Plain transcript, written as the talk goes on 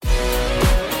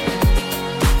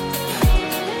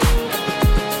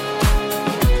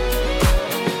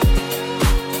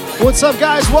What's up,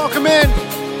 guys? Welcome in.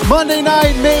 Monday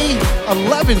night, May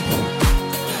 11th.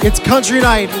 It's country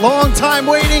night. Long time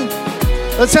waiting.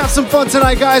 Let's have some fun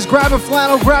tonight, guys. Grab a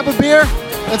flannel, grab a beer.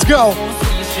 Let's go.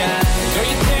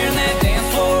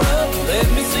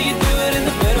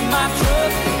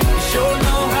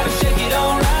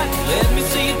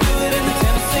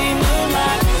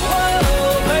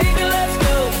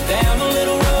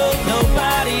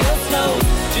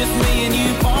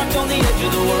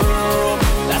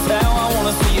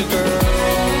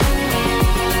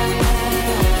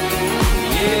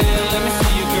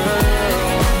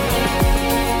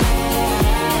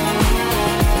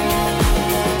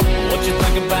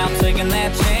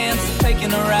 That chance,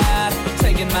 taking a ride,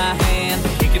 taking my hand,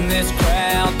 kicking this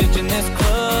crowd, ditching this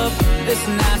club. This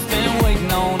night's been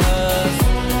waiting on us.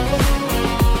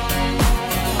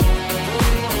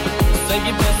 Save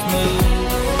your best move.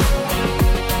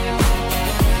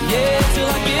 Yeah, till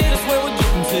I get us where we're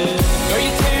getting to. Girl,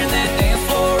 you tearing that dance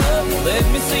floor up. Let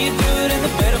me see you do it in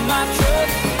the bed of my truck.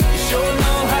 You sure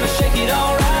know how to shake it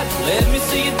all right. Let me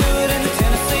see you do it in the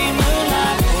Tennessee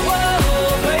moonlight.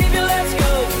 Whoa, baby, let's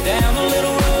go down a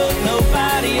little road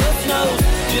nobody else knows.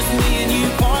 Just me and you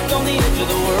parked on the edge of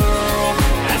the world.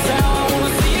 That's how I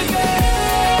wanna see you go.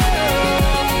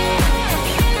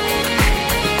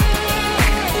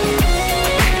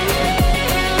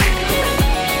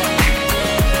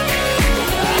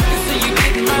 I can see you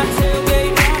getting my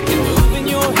tailgate rocking, moving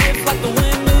your hips like the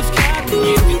wind moves cotton.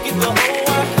 You can get the whole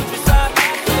wide countryside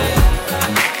back there.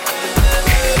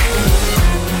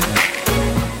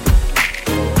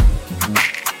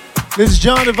 This is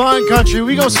Jon Divine Country.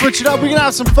 We gonna switch it up. We gonna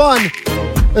have some fun.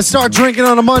 Let's start drinking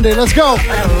on a Monday. Let's go.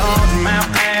 Had a large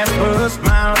amount ass bus,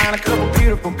 smile and a couple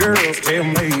beautiful girls tell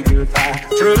me goodbye.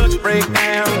 Trucks break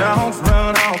down, dogs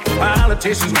run off,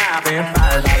 politicians might be fired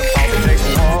by the falls. It takes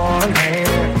one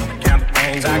hand, count the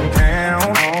things I can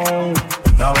count on.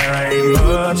 No, there ain't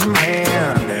much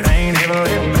man that ain't ever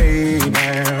let me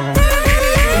down.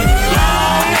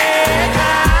 Long neck,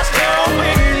 high skull,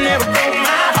 beard, never broke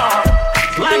my heart.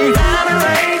 Like diamond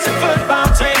rings and football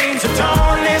teams have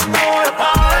torn this boy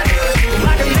apart.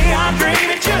 Like a neon dream,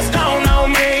 it just don't know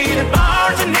me. The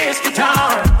bars and this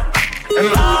guitar. And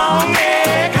long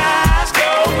neck, high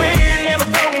skull, beard, never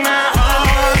broke my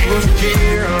heart. It was a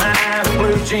Carolina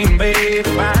blue jean baby,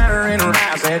 fire and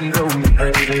rice that drove me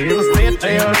crazy. It was red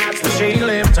tail lights when she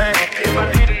left town. If I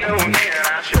didn't know then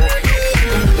I sure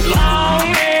could.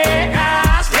 Long neck,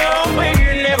 high skull,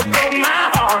 beard, never broke my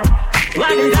heart.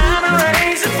 Like a diamond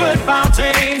rings and football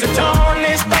teams have torn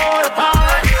this boy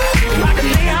apart. Like a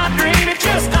neon dream, it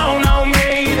just don't know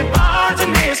me. The bars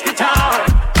and this guitar.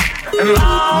 And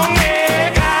long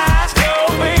neck, high skull,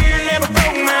 beard, never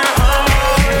broke my heart.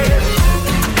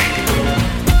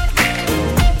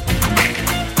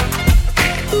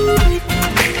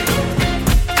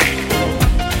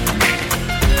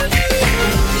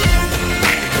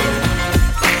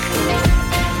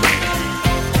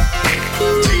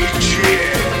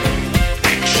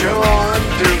 Jon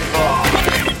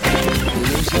Divine.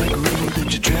 Looks like a road that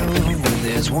you travel on when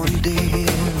there's one day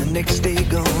and the next day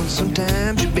gone.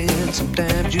 Sometimes you bend,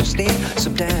 sometimes you stand,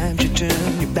 sometimes you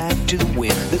turn your back to the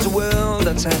wind. There's a world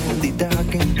outside the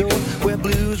darkened door where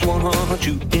blues won't haunt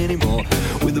you anymore.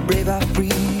 With a brave heart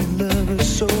free and lover's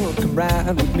soul, come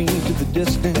ride with me to the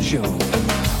distant shore.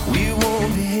 We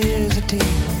won't hesitate,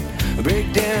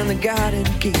 break down the garden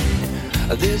gate.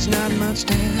 There's not much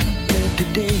time left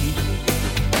today.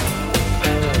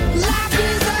 Life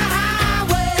is a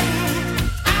highway,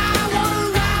 I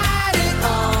wanna ride it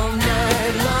all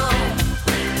night long.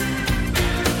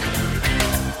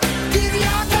 If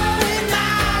you're going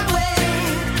my way,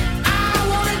 I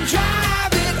wanna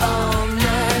drive it all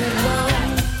night long.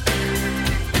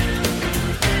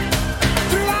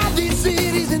 Through all these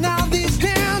cities and all these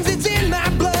towns, it's in my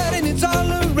blood and it's all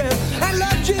around. I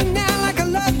loved you now like I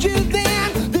loved you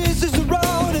then. This is the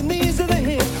road and these are the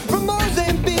hills. From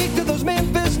Mozambique to those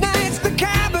Memphis nights, the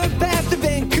Khyber Pass to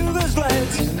Vancouver's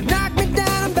lights. Knock me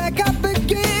down, I'm back up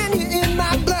again. You're in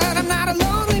my blood, I'm not a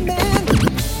lonely man.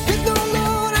 There's no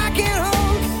load I can't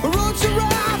hold, a road so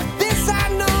rough, this I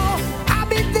know. I'll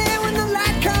be there when the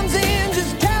light comes in,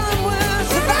 just tell 'em we're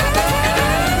surviving.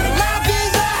 Life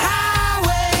is a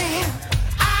highway,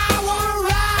 I wanna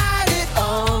ride it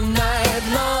all night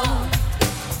long.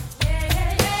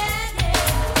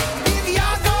 If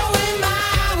you're going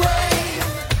my way,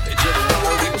 I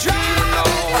wanna drive it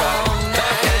all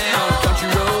night long. Country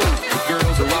road, the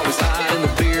girls are always hot and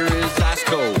the beer is ice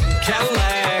cold.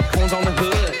 Cadillac, horns on the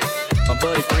hood. My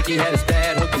buddy Frankie had his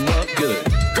dad hook him up good.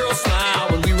 Girls smile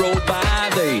when we roll by.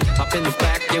 They hop in the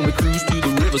back and we cruise to the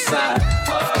riverside.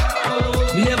 Whoa.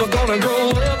 Never gonna grow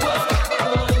up,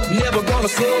 never gonna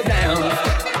slow down.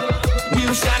 We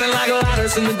were shining like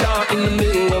lighters in the dark in the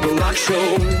middle of a rock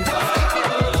show.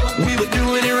 We were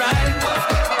doing it right,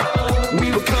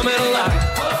 we were coming alive.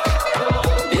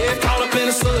 Yeah, caught up in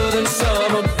a southern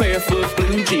summer, barefoot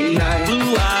blue jean night.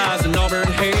 Blue eyes and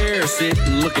auburn hair,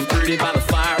 sitting looking pretty by the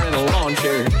fire in a lawn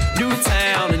chair. New to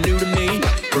town and new to me,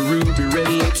 her ruby red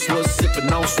lips was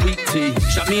sipping on sweet tea.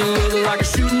 Shot me a little like a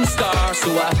shooting star, so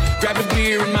I grabbed a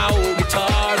beer and my old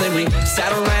guitar. Then we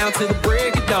sat around till the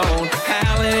break of dawn,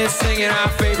 howling and singing our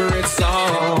favorite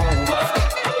song.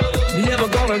 Never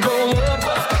gonna grow up,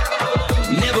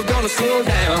 never gonna slow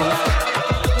down.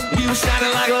 We were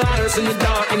shining like lighters in the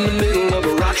dark in the middle of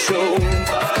a rock show.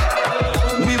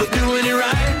 We were doing it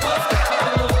right,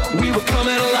 we were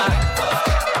coming alive.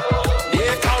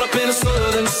 Yeah, caught up in a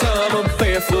southern summer,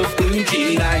 barefoot blue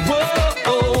jean night.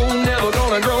 Whoa, never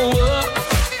gonna grow up,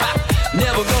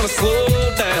 never gonna slow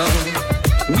down.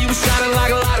 We were shining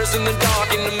like lighters in the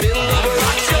dark in the middle of a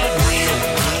rock show.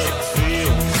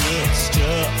 Feel good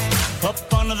stuff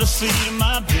up under the seat of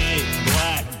my big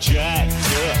black jacked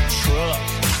up truck,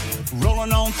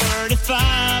 rolling on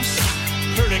 35s.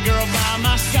 Pretty girl by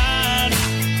my side,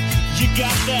 you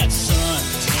got that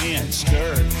suntan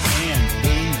skirt and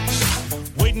boots,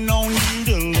 waiting on you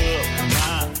to look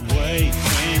my way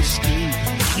and scoot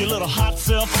your little hot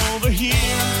self over here.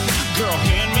 Girl,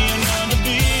 hand me another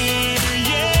beer,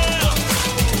 yeah.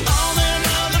 All them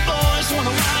other boys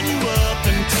wanna line you up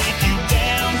and take you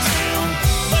downtown,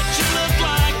 but you look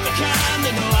like the kind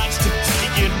that likes to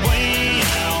take it way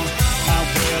out. Out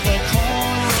where the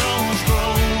cornrows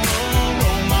grow,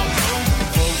 roll my boat,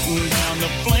 floating down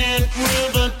the Flint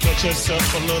River. Catch us up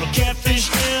a little catfish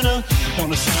dinner.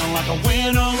 Wanna sound like a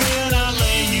winner when I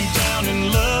lay you down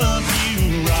and love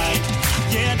you right.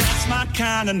 Yeah, that's my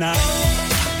kind of night.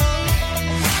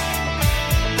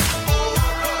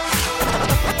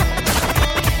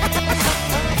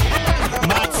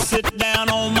 Might sit down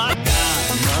on my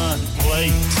diamond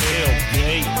plate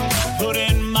tailgate, put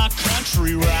in my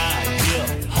country ride,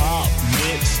 hip-hop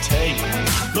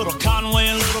mixtape. Little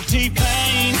Conway, little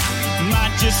T-Pain,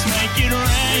 might just make it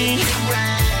rain.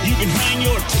 You can hang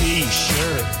your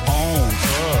T-shirt on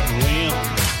a limb,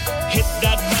 hit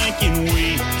that bank and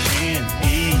we can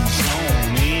ease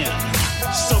on in.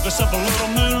 Soak us up a little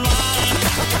moonlight,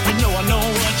 you know I know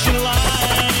what you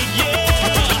like,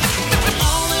 yeah.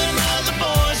 All them other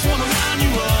boys wanna line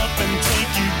you up and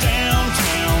take you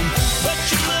downtown, but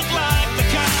you look like the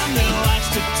kind that likes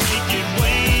to take it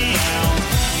way out.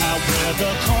 Out where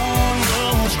the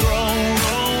cornrows grow,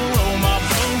 roll my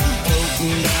boat,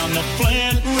 floating down the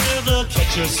Flint River.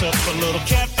 Catch us up a little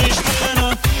catfish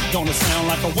dinner. Gonna sound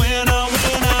like a winner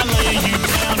when I lay you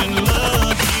down and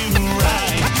love you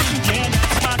right. Yeah,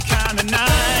 that's my kind of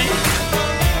night.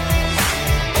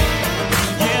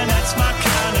 Yeah, that's my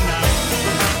kind of night.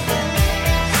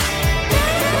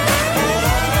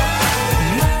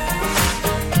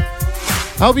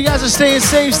 I hope you guys are staying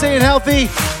safe, staying healthy.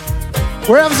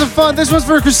 We're having some fun. This one's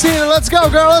for Christina. Let's go,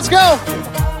 girl. Let's go.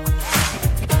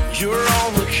 You're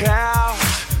on the couch,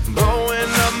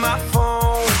 blowing up my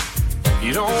phone.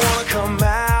 You don't wanna come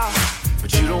out,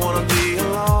 but you don't wanna be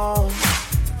alone.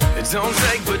 It don't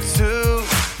take but two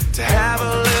to have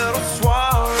a little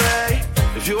soiree.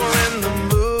 If you're in the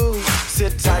mood,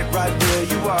 sit tight right where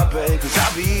you are, babe, 'cause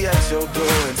I'll be at your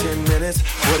door in 10 minutes.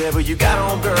 Whatever you got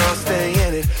on, girl, stay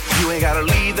in it. You ain't gotta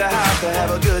leave the house to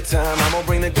have a good time. I'm gonna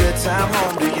bring the good time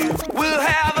home to you. We'll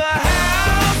have a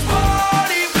house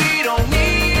party. We don't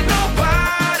need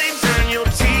nobody. Turn your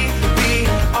TV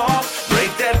off.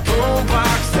 Break that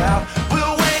boombox out.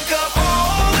 We'll wake up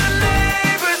all the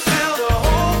neighbors till the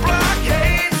whole block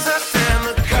hates us, and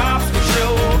the cops will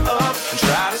show up and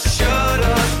try to shut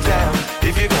us down.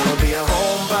 If you're gonna be a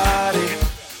homebody,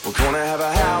 we're gonna have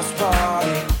a house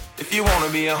party. If you wanna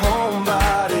be a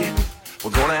homebody,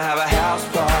 we're gonna have a house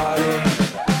party.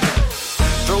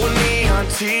 Throw a neon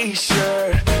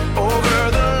t-shirt over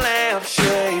the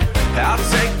lampshade. I'll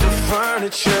take the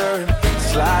furniture,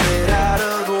 slide it out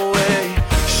of the way.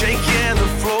 Shaking the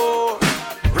floor,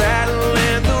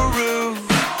 rattling the roof.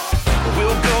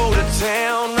 We'll go to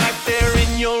town right there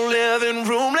in your living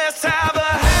room. Let's have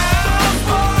a house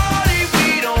party.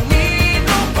 We don't need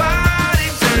nobody.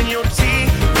 Turn your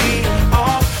TV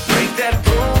off, break that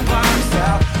boombox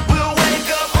out. We'll wake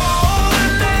up all the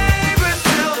neighbors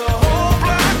till the whole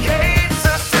block hates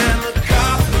us, and the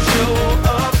cops will show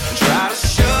up and try to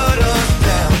shut us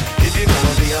down. If you're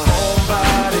gonna be a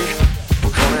homebody,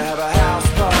 we're gonna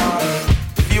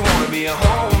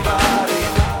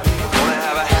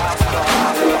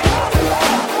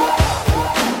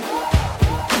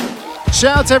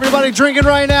Shout out to everybody drinking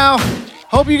right now.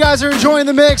 Hope you guys are enjoying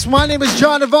the mix. My name is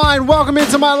Jon Divine. Welcome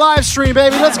into my live stream,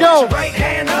 baby. Let's go.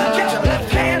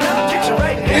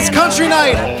 It's country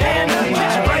night.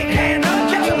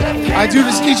 I do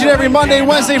this each and every Monday,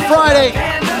 Wednesday, Friday.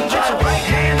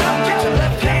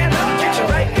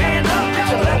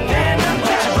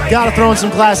 Gotta throw in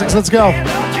some classics. Let's go.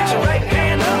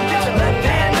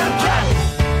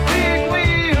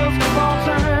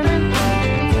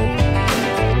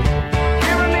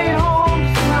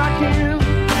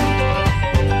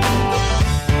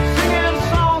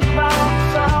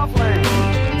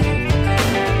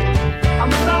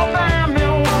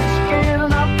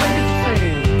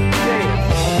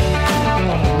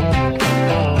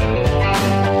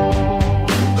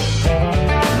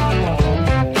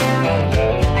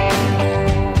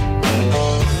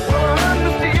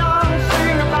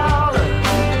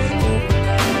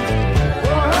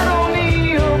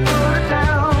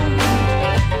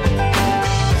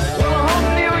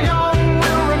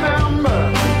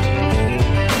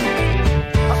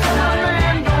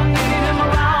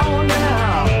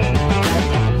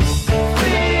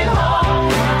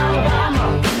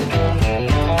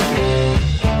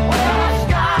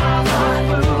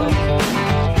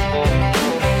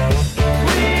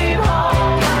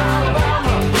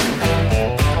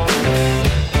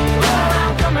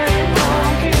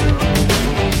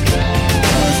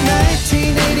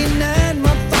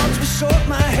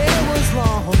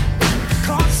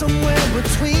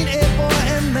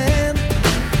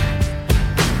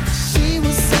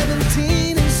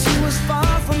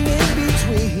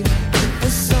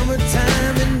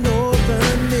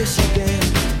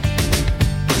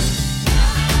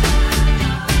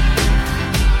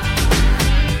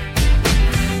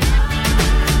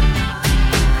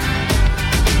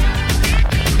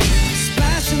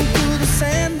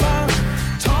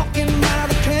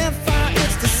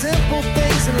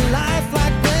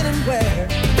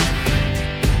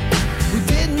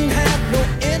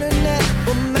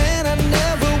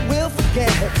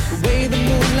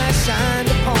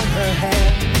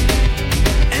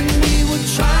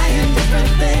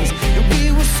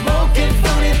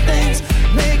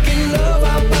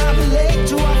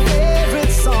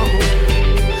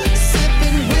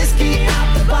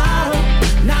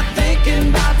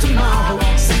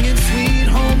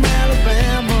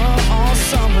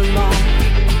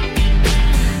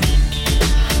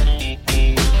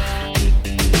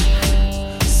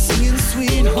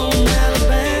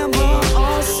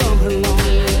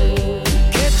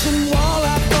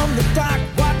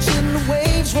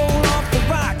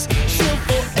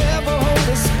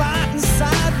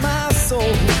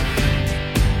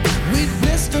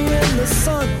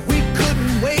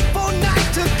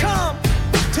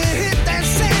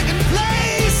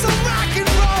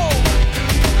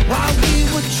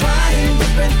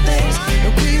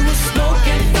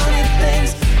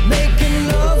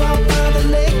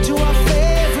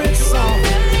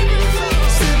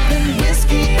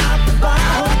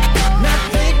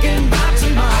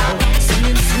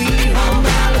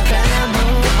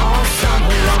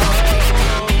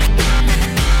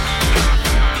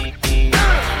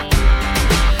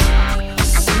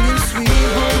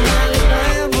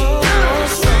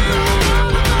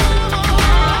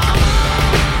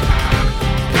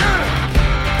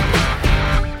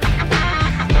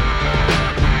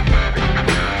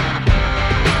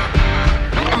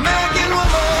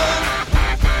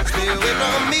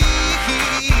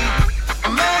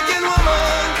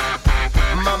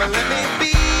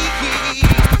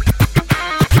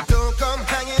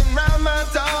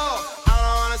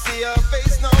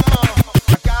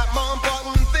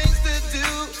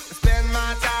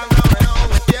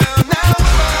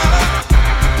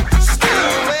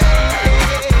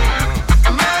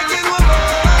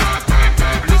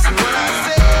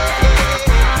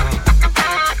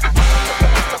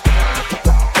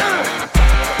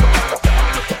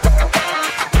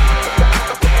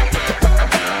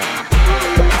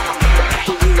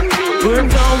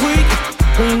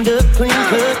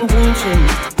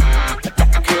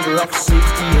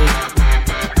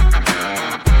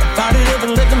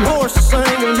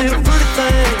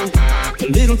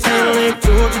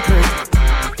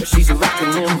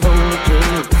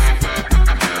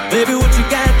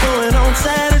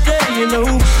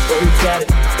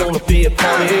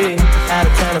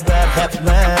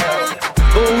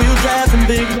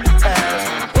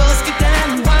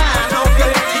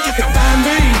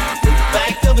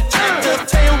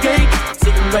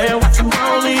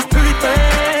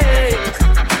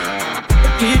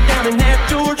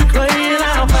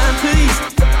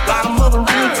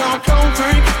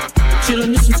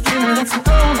 Chillin' with some skin and some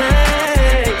cold hands.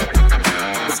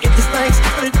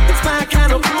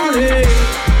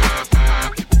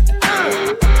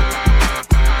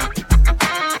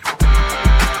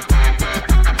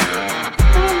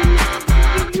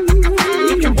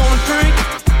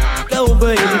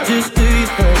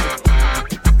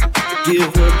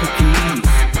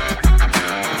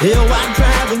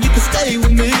 stay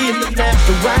with me and look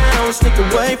after ride on, sneak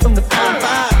away from the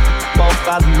bonfire. Walk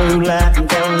by the moonlight and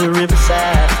down the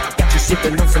riverside. Got you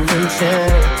sipping on some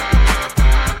moonshine.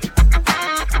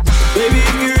 Baby,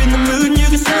 if you're in the mood and you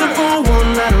can settle for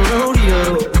one night of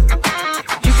rodeo,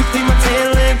 you could be my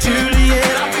tail-leg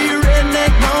Juliet, I'll be your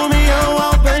redneck Romeo.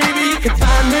 Oh baby, you can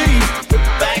find me at the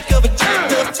back of a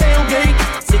jacked up tailgate,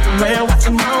 sitting around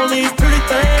watching all these pretty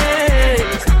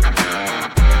things.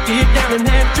 Get down in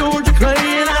that Georgia clay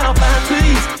and I'll find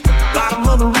peace. Bottom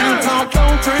of the real tall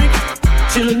cold drink,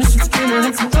 chillin' with some Skinner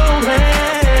and some gold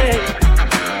hay.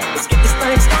 Let's get this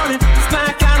thing started, it's my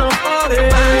kind of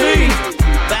party.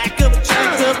 Back of a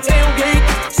jacked up tailgate,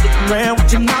 sitting around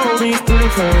watching all these pretty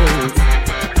things.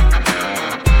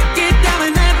 Get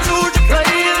down in that Georgia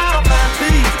clay and I'll find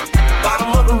peace.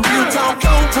 Bottom of a real tall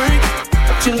cold drink,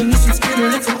 chillin' with some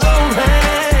Skinner and some gold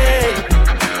hay.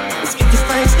 Let's get this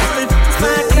thing started, it's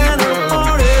my kind of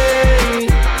party.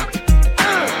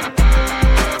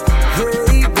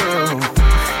 Hey girl,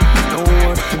 you know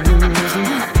what you've been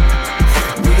missing?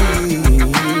 Me.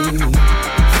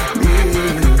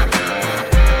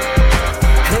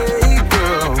 Hey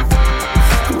girl,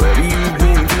 where you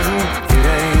been kissing? It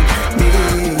ain't me.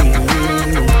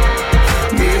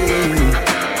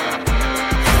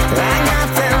 I got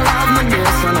that love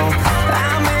medicinal,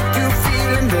 I'll make you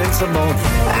feel invincible.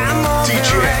 I'm on DJ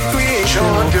the recreation.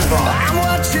 Jon Divine. I'm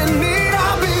what you need,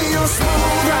 I'll be your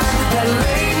smooth ride. That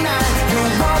late night, your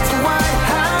walk to white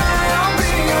high. I'll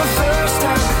be your first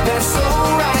time, that's so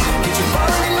right. Get you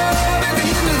falling in love at the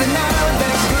end of the night. With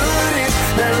that goodies,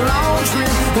 that long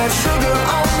trip, that sugar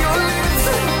on your lips.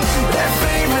 That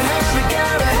favorite habit,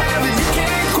 gotta have it, you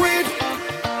can't quit.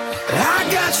 I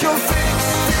got your fix,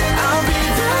 I'll be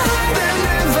there, that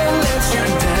never let you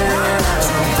down.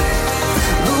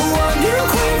 The one you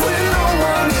crave when no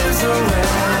one is around.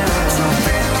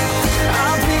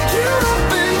 I'll pick you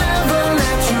up and never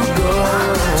let you go.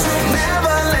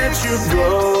 Never let you go.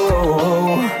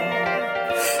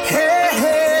 Hey,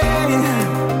 hey,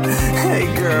 hey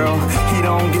girl, he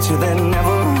don't get you then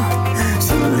never.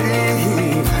 So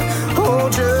leave, oh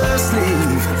just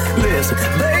leave. Listen,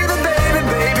 baby, baby,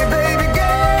 baby, baby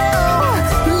girl,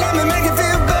 let me make you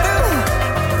feel better.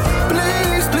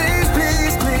 Please, please,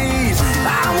 please, please.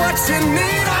 I'm what you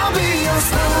need, I'll be your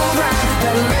smooth ride.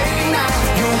 That late night,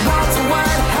 your walk to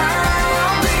white high.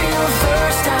 I'll be your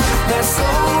first time, that's so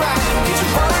right. Get you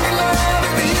falling in love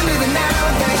at the end of the night.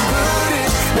 With that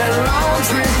goodies, that long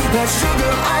trip, that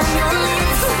sugar on your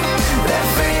lips. That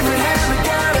favorite habit,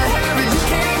 gotta have it, you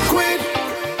can't quit.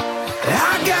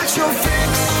 I got your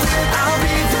fix, I'll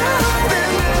be there, then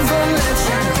never let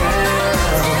you down.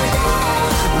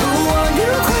 The one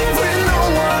you crave when no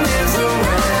one is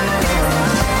around.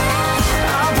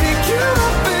 I'll pick you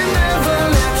up and never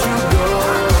let you go.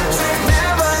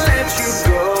 Never let you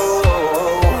go.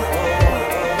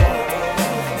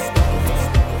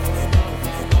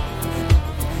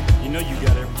 You know you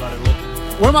got everybody looking.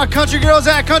 Where my country girls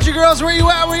at? Country girls, where you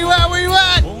at? Where you at? Where you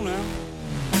at? Oh, now.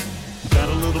 Got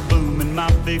a little boom in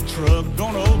my big truck.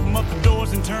 Gonna open up the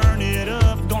doors and turn it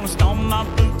up. Gonna stomp my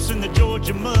boots in the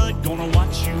Georgia mud. Gonna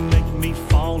watch you make me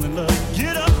fall in love.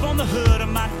 Get up on the hood of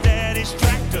my daddy's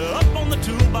tractor. Up on the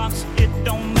toolbox, it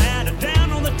don't matter.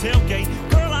 Down on the tailgate,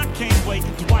 girl, I can't wait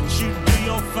to watch you do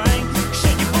your thing.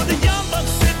 Shake it for the young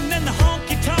bucks sitting in the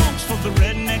honky tonks. For the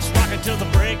rednecks rocking till the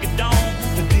break of dawn.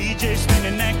 The DJ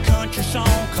spinning that country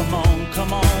song. Come on,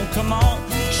 come on, come on.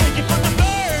 Shake it for the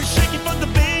birds, shake it for the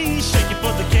bees. Shake it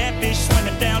for the catfish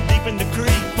swimming down deep in the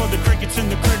creek. For the crickets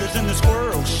and the critters and the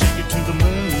squirrels. Shake it to the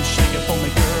moon, shake it for me,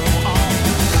 girl.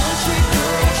 Country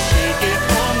girl, shake it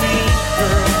for me,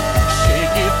 girl.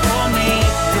 Shake it for me,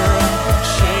 girl.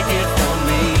 Shake it for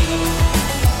me.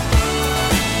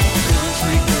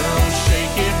 Country girl,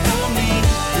 shake it for me,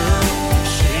 girl.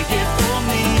 Shake it for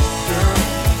me, girl.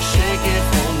 Shake it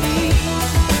for me.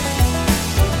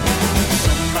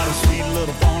 Somebody's sweet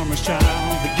little farmer's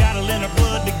child. They got it in her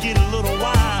blood to get a little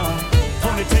wild.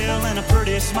 Ponytail and a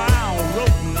pretty smile.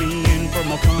 Roping me in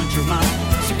from a country mile.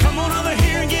 So come on over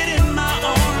here and get in my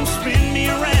arms. Spin me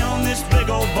around this big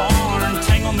old barn.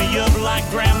 Tangle me up like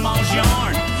grandma's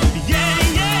yarn. Yeah,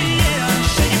 yeah, yeah.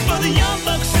 Shake it for the young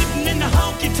bucks sitting in the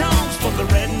honky tonks. For the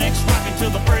rednecks rocking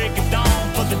till the break of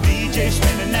dawn. For the DJ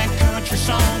spinning that country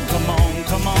song. Come on,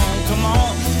 come on, come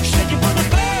on. Shake it for the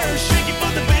birds, shake it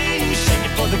for the bees. Shake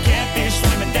it for the catfish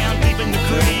swimming down deep in the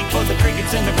creek. For the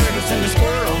crickets and the critters and the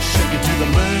squirrels. Shake it to the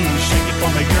moon, shake it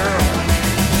for me, girl.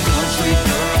 Country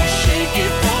girl, shake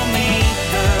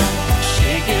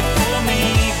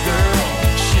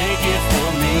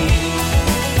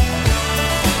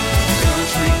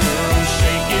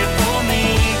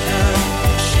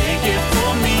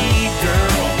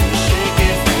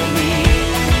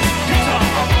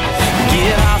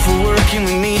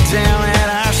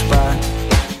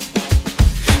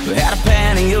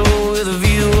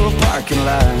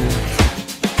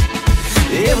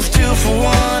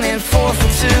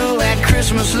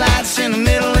Christmas lights in the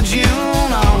middle of June,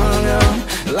 all hung up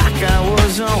like I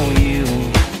was on you.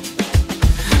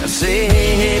 I say,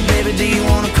 hey, baby, do you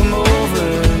wanna come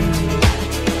over?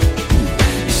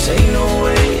 You say no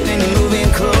way, then you move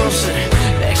in closer.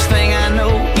 Next thing I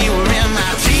know, you were in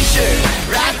my t-shirt,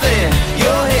 right there,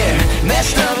 your hair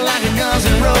messed up like a Guns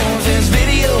N' Roses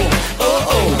video. Oh,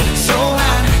 oh, so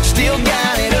hot, still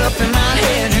got it up in my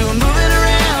head. You were moving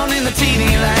around in the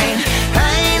TV light. I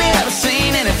ain't ever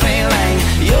seen anything like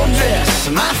your dress,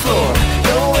 my floor,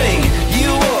 the way you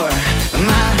wore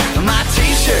my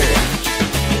t-shirt.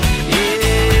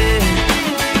 Yeah,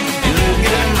 you look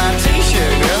good in my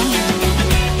t-shirt, girl.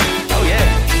 Oh yeah.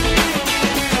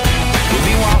 We'll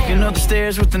be walking up the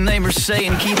stairs with the neighbors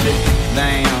saying keep it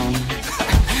down.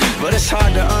 But it's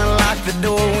hard to unlock the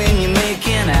door when you're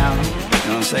making out. You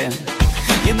know what I'm saying?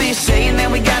 You'll be saying that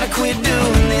we gotta quit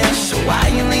doing this. So why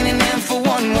you leaning in for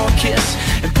one more kiss?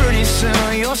 And pretty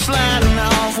soon you're sliding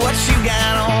off what you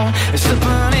got on and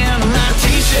slipping into my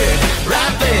t-shirt.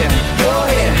 Right there, your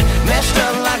hair messed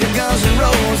up like a Guns N'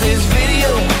 Roses video.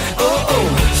 Oh, oh,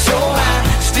 so hot,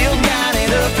 still got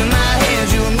it up in my head.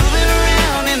 You were moving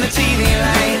around in the TV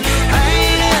light. I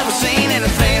ain't ever seen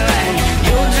anything like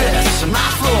your dress, my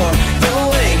floor, the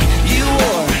way you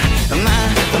wore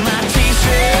my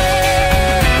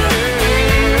t-shirt.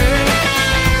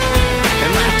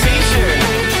 And my t-shirt.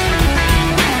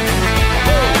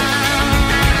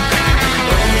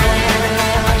 Oh no,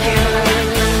 I can't lie.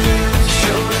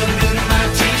 Sure look good in my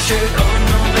t-shirt. Oh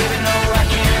no, baby, no, I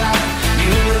can't lie.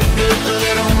 You look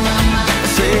good on my mind. I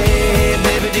say, hey,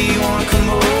 baby, do you wanna come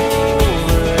over?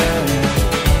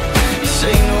 You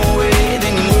say no way,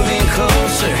 then you move in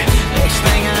closer. Next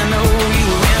thing I know, you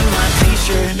were in my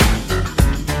t-shirt.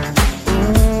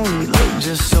 Ooh, you look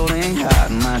just so dang hot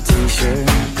in my t-shirt.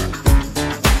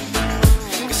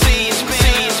 See you spin,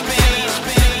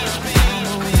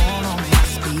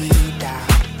 Speed dial.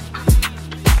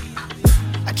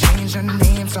 I changed the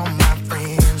names so my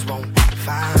friends won't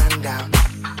find out.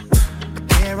 But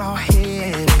they're all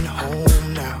heading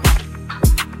home now.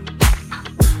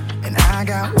 And I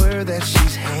got word that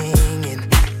she's hanging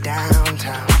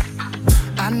downtown.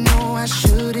 I know I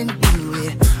shouldn't do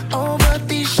it. Oh, but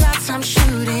these shots I'm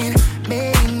shooting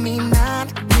made me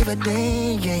not give a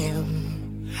damn.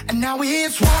 And now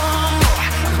it's one more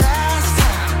last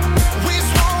time. We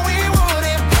swore we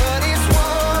wouldn't, but it's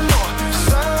one more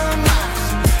sunrise.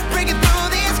 Breaking through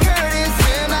these curtains,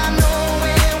 and I know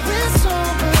when we're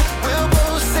sober, we'll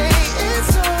both say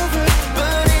it's over,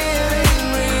 but it ain't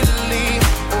really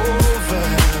over.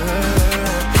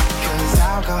 'Cause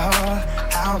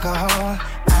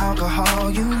alcohol,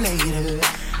 you later.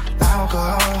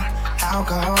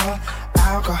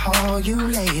 Alcohol, you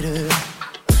later.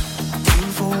 2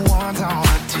 for 1s on a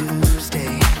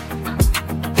Tuesday.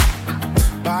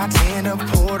 Bartender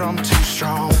poured 'em too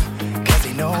strong, 'cause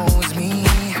he knows me.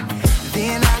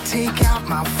 Then I take out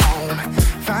my phone,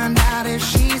 find out if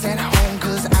she's at home,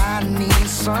 'cause I need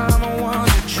someone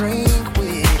to drink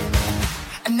with.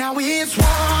 And now it's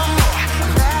one more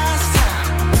last time.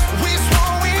 We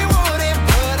swore we wouldn't,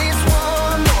 but it's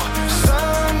one more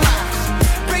sunrise.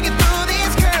 Breaking through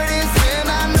these curtains, and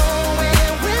I know when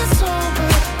we're sober,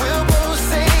 we'll both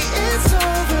say it's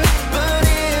over, but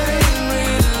it ain't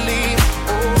really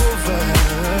over.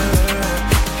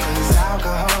 'Cause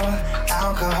alcohol,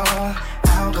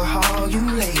 you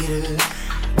later.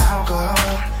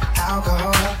 Alcohol,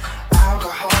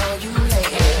 you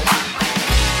later.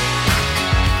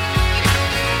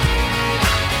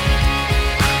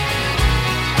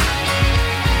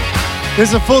 This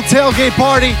is a full tailgate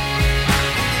party.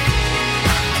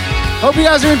 Hope you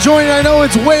guys are enjoying it. I know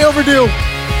it's way overdue.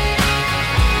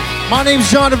 My name's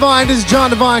Jon Divine. This is Jon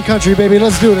Divine Country, baby.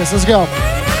 Let's do this. Let's go. I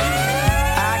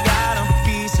got a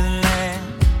piece of land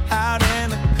out in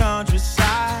the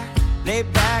countryside. Lay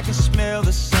back and smell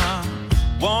the sun.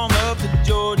 Warm up the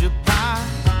Georgia pie.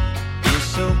 It's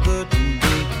so good to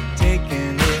be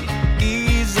taking it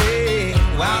easy.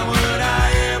 Why would I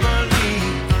ever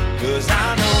leave? 'Cause I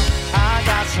know I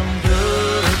got some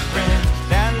good friends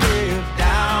that live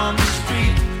down the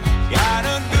street. Got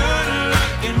a good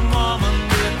looking woman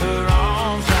with her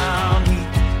arms around me.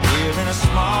 Live in a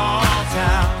small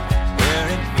town where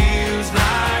it feels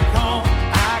like home.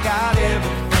 I got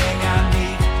everything I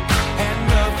need and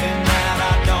nothing that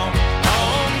I don't.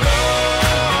 Oh no,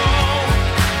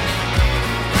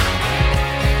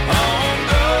 oh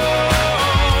no.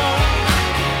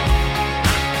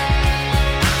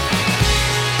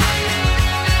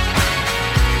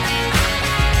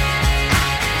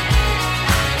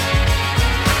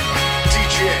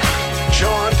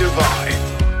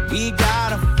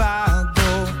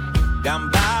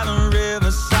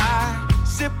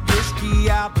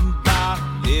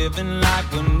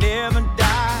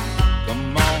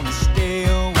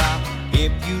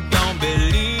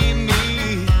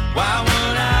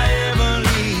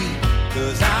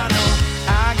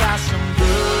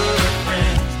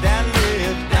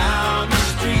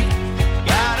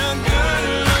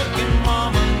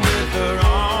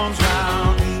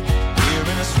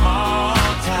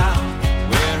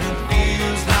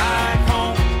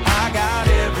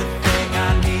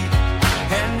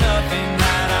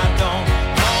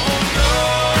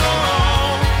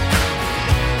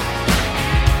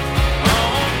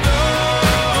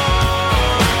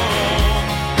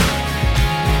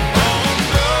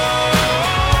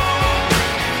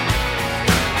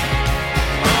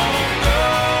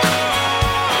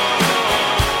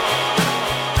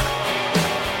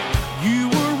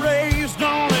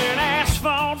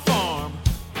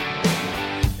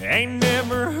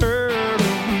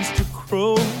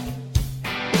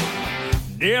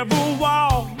 Never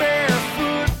walked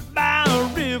barefoot by a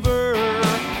river.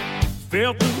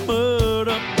 Felt the mud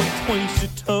up between your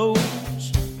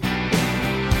toes.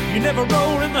 You never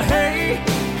rolled in the hay.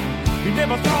 You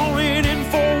never thrown it in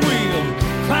four-wheel.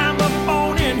 Climb up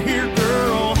on in here,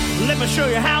 girl. Let me show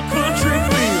you how country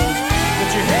feels. Put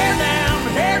your hair down.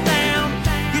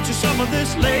 Get you some of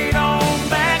this laid on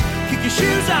back. Kick your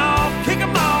shoes off, kick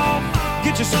them off.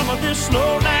 Get you some of this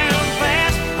slow down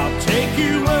fast. I'll take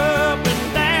you up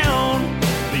and down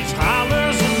these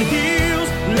hollers and hills.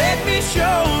 Let me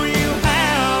show you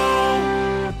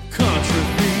how country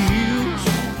feels.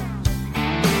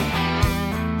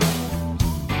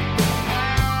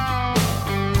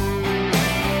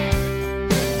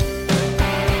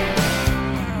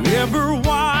 You ever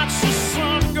watch the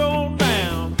sun go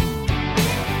down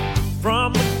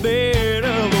from the bed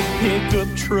of a pickup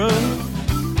truck?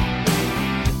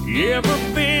 You ever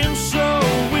been so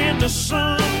into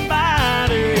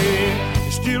somebody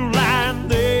you're still lying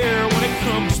there when it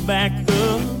comes back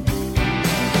up?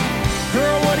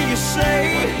 Girl, what do you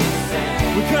say?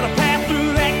 We cut a path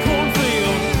through that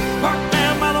cornfield, parked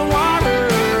down by the water.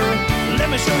 Let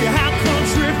me show you how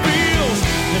country feels.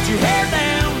 Let your hair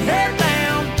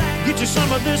down, get you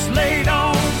some of this laid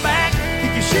on back.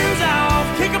 Kick your shoes off,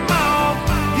 kick them off.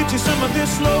 Get you some of this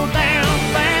slow down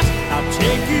fast. I'll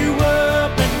take you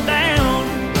up and down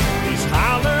these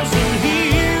hollers and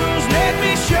hills. Let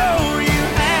me show you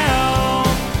how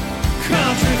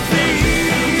country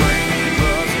feels.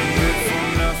 Buzzing good for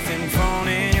nothing, phone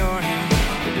in your hand.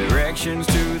 The directions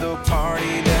to the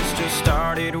party that's just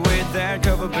started with that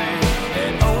cover band.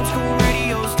 An old school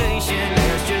radio station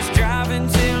that's just driving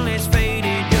till it's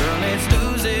faded. Girl, let's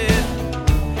lose it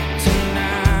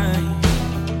tonight.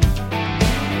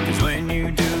 'Cause when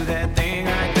you do that thing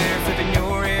right there, flipping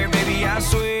your hair, baby, I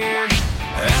swear,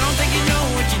 I don't think you know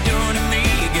what you're doing to me.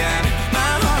 You got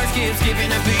my heart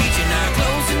skipping a beat. You're not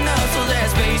close enough, so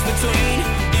there's space between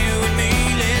you and me.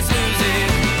 Let's lose it.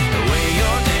 The way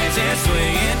you're dancing,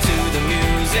 swaying to the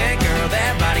music, girl,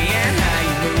 that body and how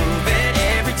you move it.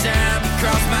 Every time you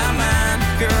cross my mind,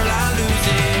 girl, I lose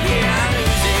it. Yeah, I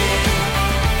lose it.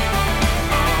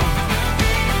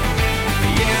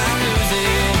 Yeah, I lose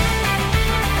it.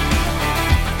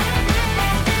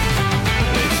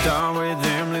 Let's start with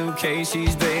them Luke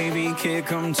Casey's, baby.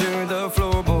 Kick 'em to the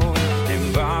floorboard.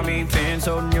 Them bobby pins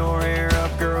holding your hair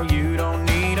up, girl, you don't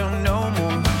need 'em no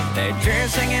more. That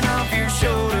dress hanging off your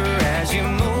shoulder as you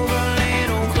move a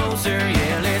little closer.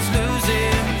 Yeah, let's lose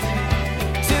it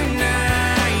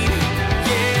tonight.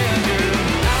 Yeah, girl,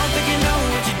 I don't think you know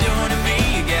what you're doing to me.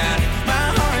 You got my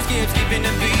heart skipping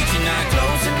the beat. You're not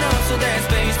close enough, so there's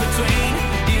space between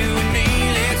you and me.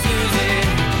 Let's lose it.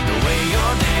 The way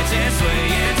you're dancing,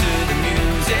 swaying to the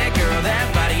music, girl, that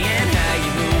body and how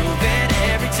you move it.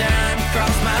 Every time you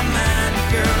cross my mind,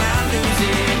 girl, I lose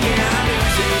it. Yeah, I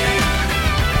lose it.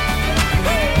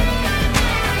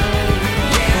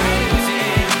 Yeah, I lose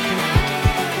it.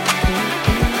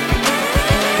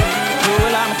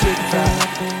 Well, I'm a chicken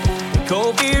fried.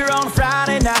 Cold beer on a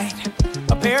Friday night.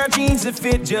 A pair of jeans that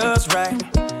fit just right.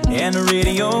 And the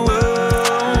radio.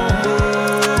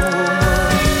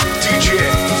 DJ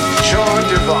Jon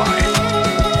Divine.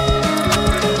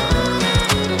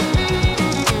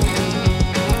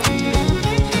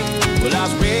 Well, I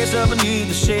was raised up beneath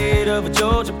the shade of a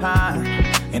Georgia pine.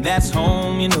 And that's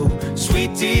home, you know.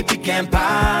 Sweet tea, pecan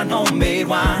pie, and homemade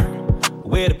wine.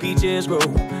 Where the peaches grow.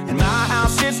 In my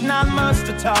house, it's not much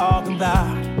to talk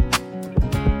about.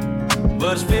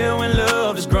 But it's filled when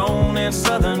love is grown in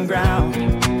southern ground.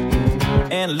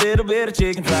 And a little bit of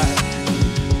chicken fried.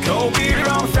 Cold beer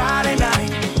on a Friday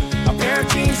night. A pair of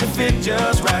jeans that fit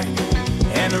just right.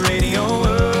 And the radio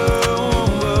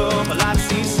up. I like to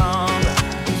see sunrise.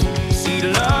 See the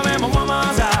love in my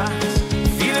woman's eyes.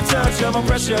 Feel the touch of a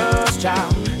precious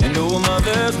child. And know a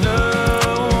mother's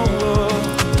love.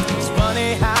 It's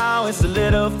funny how it's the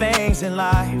little things in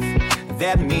life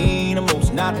that mean the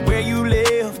most. Not where you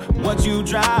live, what you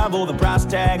drive, or the price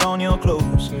tag on your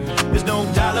clothes. There's no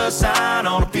dollar sign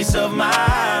on a piece of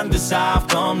mind. This I've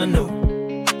come to know.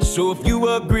 So if you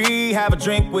agree, have a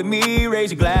drink with me.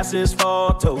 Raise your glasses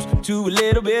for a toast to a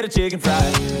little bit of chicken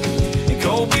fried. And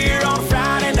cold beer on a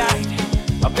Friday night.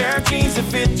 A pair of jeans that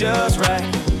fit just right.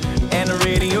 And the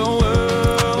radio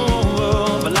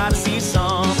up. I like to see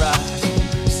sunrise.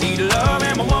 See the love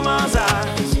in my woman's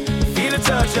eyes. Feel the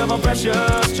touch of a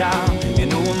precious child. And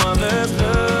know a mother's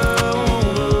love.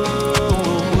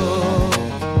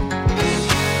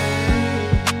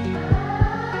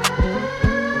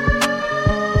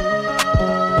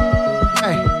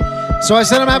 So I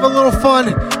said I'm having a little fun.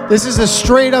 This is a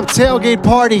straight up tailgate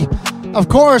party. Of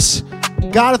course,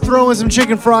 Gotta throw in some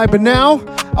chicken fry, but now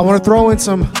I want to throw in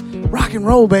some rock and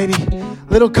roll, baby.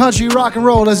 Little country rock and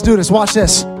roll. Let's do this. Watch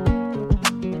this.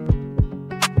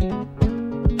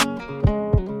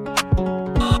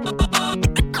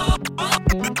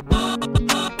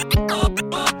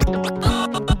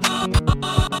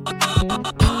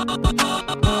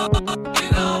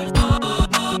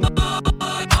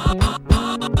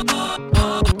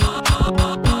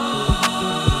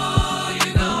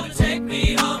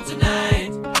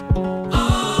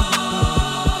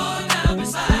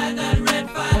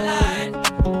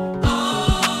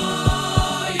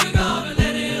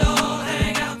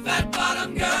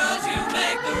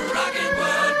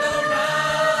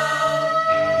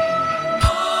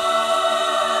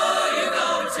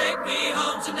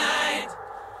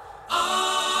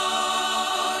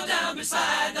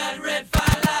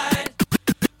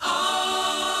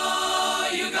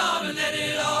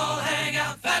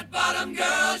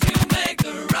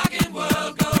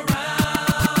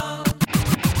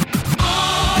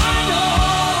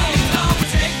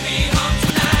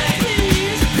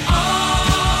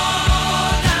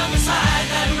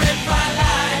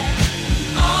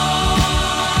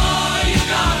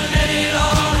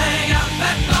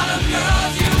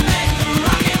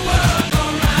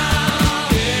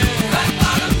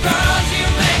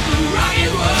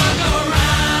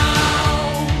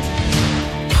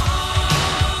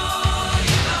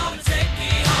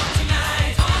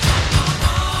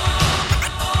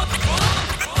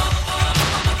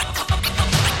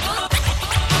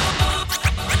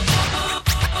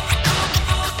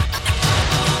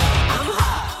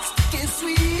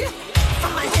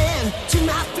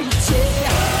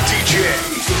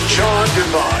 Jon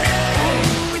Divine.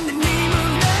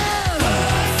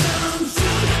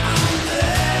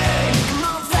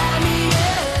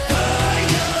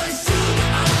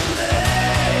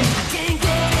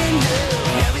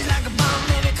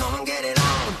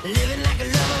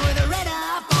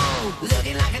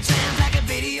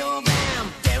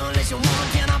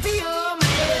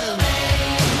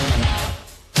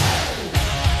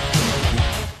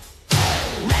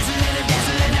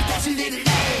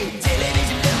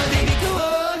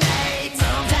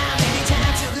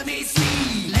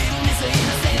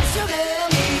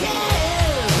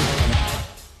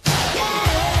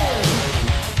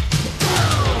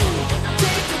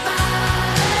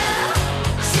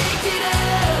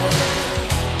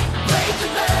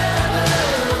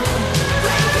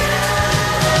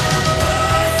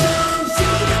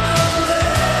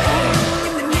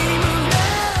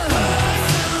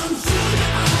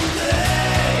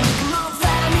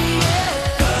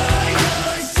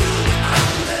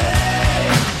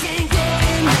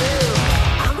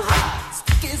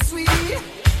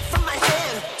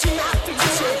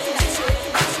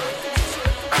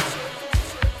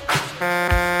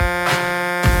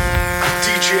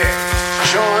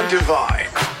 Jon Divine.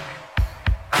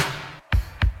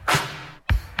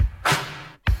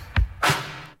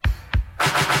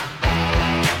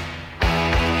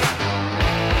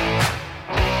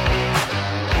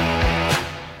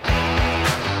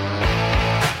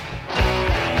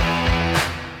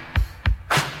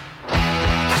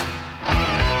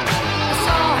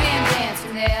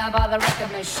 By the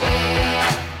record machine,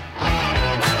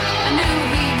 I knew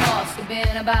he must have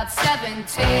been about 17.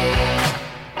 He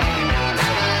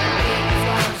was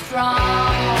going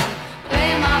strong,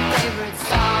 playing my favorite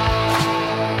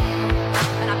song,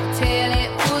 and I could tell it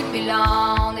wouldn't be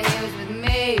long that he was with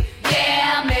me,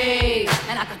 yeah me.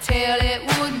 And I could tell it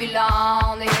wouldn't be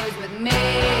long that he was with me,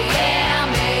 yeah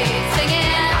me.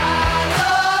 Singing, I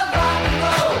love rock and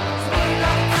roll, sweet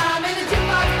like time in the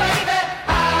jukebox, baby.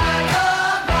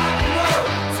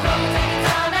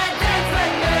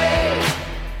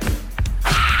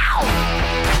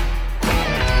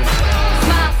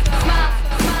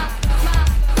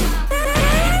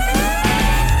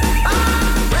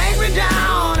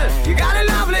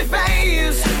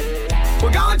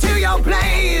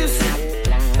 Place,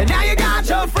 and now you got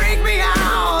to freak me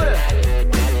out.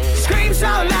 Scream so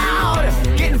loud,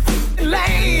 getting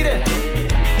laid.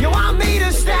 You want me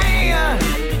to stay,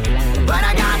 but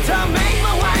I got to make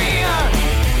my way.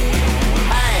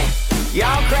 Hey,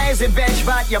 you're crazy bitch,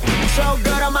 but you're so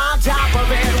good I'm on top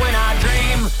of it. When I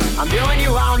dream, I'm doing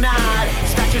you all night.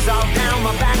 Scratches all down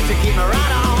my back to keep me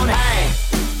right on. Hey,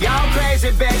 you're crazy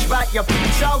bitch, but you're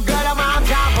so good I'm on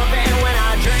top of it. When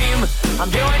I dream, I'm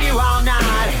doing you all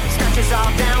night. Scratches all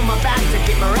down my back to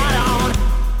keep me right on.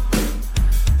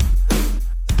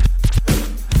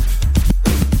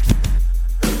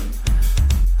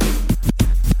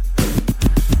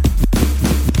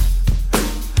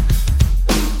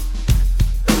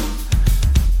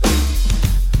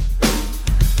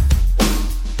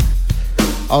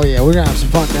 Oh yeah, we're gonna have some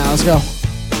fun now. Let's go.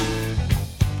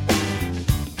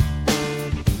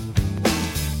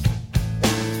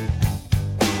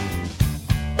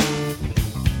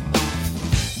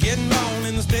 Getting born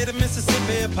in the state of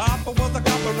Mississippi. Papa was a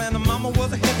copper and the mama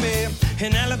was a hippie.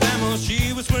 In Alabama,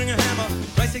 she was swinging a hammer.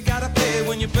 Price you gotta pay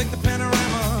when you break the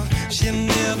panorama. She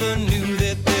never knew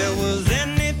that there was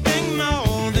anything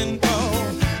more than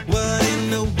gold. What in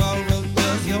the world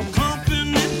does your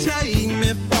company take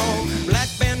me for? Black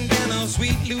bandana,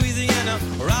 sweet Louisiana,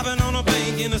 robbing on a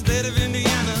bank in the state of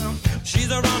Indiana.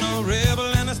 She's a runner,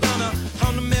 rebel and a stunner.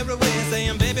 On the merry way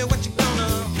saying, baby, what you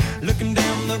gonna? Looking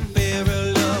down the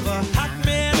barrel of a hot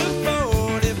metal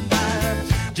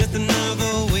 45. Just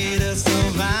another way to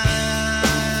survive.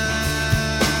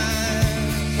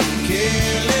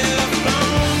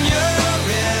 California,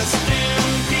 rest in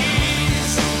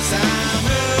peace.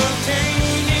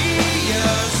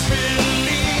 Simultaneous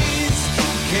release.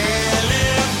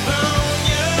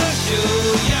 California, show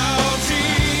your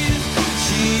teeth.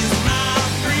 She's my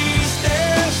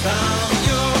priestess from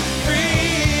your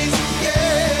freeze.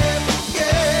 Yeah,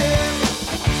 yeah.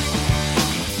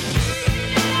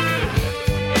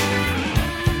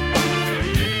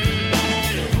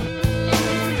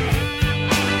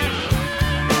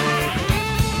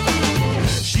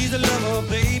 She's a lover,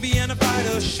 baby, and a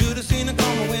fighter. Should've seen her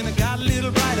coming when it got a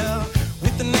little brighter.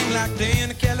 With a name like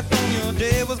Dana, California,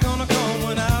 day was gonna come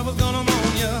when I was gonna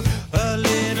mourn ya. A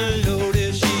little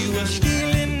loaded, she was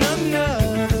stealing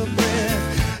another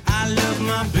breath. I love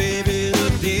my baby to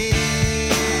death.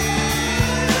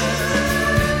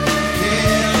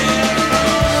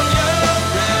 California,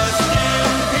 rest in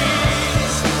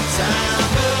peace.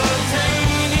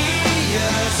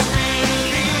 Simultaneous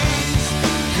release.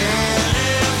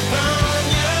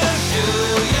 California, show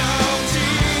your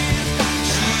teeth.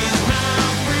 She's my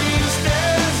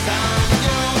priestess, I'm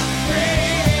your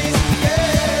praise.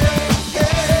 Yeah, yeah.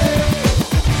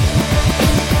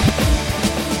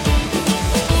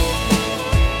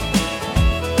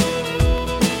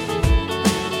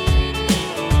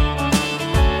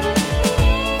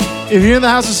 If you're in the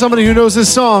house with somebody who knows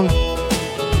this song,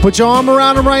 put your arm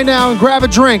around him right now and grab a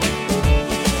drink.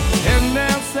 Heading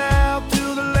down south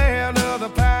to the land of the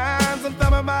pines. I'm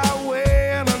thumbing my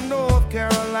way into North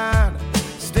Carolina.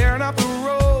 Staring up the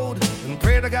road and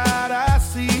pray to God I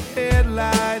see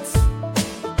headlights.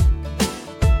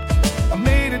 I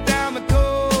made it down the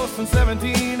coast in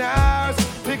 17 hours,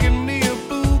 picking me a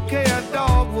bouquet of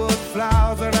dogwood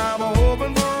flowers. And I'm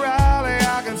hoping for Raleigh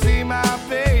I can see my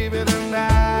baby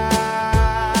tonight.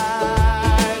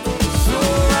 So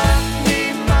rock me,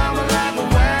 mama, like a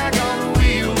wagon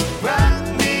wheel. Rock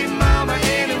me, mama,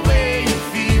 any way you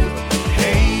feel.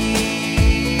 Hey,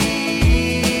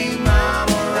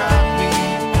 mama, rock me.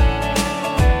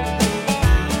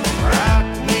 Rock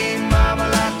me, mama,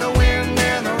 like the wind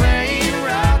and the rain.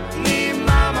 Rock me,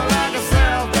 mama, like a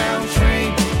southbound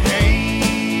train.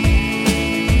 Hey,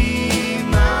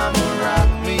 mama, rock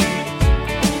me.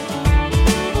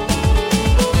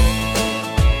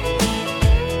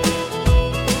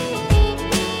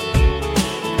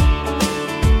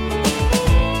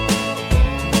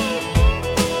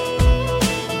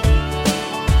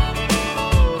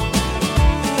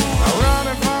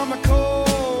 Running from the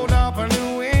cold up in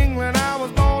New England, I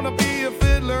was born to be a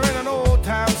fiddler in an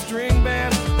old-time string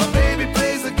band. My baby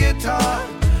plays the guitar,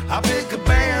 I pick a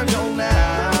banjo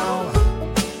now.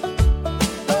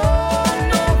 Oh,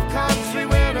 North Country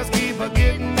winners keep a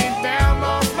getting me down.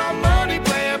 Lost my money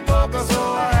playing poker,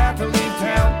 so I had to leave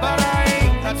town. But I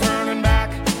ain't a turning back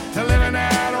to living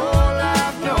that old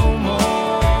life no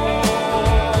more.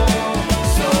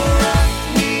 So rock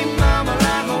me, mama,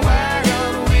 like a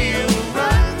wagon wheel.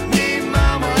 Rock me,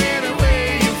 mama, any way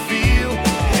you feel.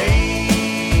 Hey,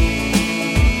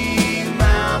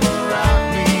 mama, rock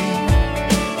me.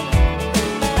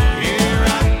 Yeah,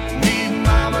 rock me,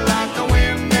 mama, like the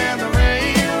wind and the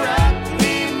rain. Rock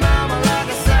me, mama, like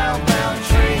a southbound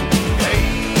train. Hey,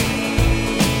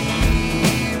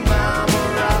 mama,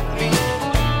 rock me.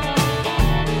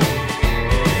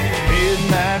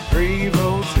 Midnight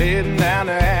Prevost heading down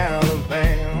to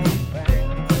Alabama.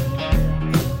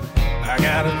 I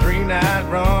got a 3-night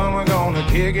run, we're gonna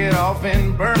kick it off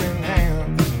in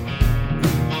Birmingham.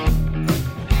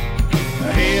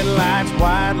 The headlights,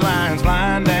 white lines,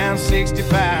 flying down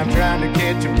 65, trying to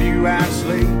catch a few hours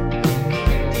sleep.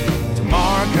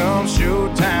 Tomorrow comes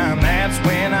showtime, that's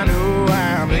when I know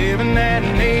I'm living that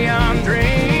neon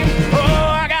dream.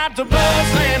 Oh, I got the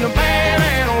bus and the band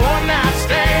and a one-night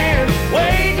stand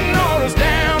waiting on us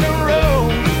down the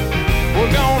road.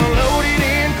 We're gonna load it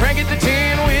in, crank it to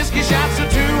 10 whiskey shots to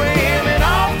 2 a.m. and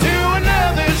off to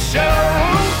another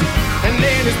show.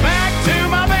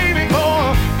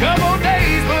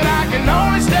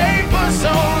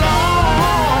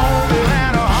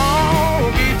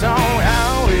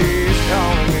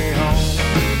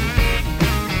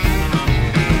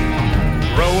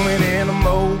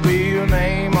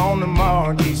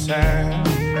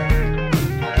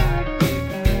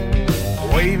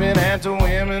 at the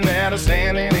women that are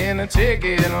standing in the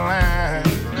ticket line.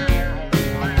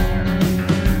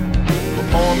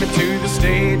 Point me to the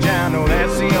stage, I know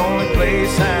that's the only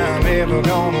place I'm ever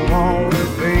gonna want to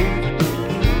be.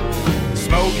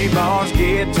 Smoky bars,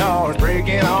 guitars,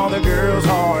 breaking all the girls'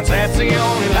 hearts, that's the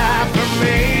only life for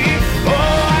me. Oh,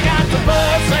 I got the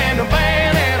bus and the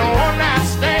band and a one-night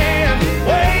stand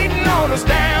waiting on us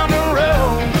down the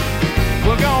road.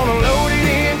 We're gonna load it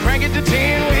in, crank it to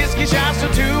 10 whiskey shots to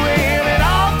 2 a.m. and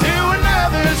on to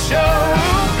another show.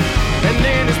 And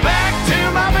then it's back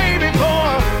to my baby for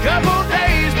a couple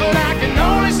days, but I can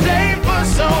only stay for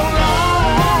so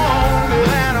long.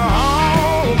 That a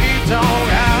honky-tonk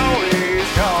always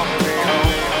calling me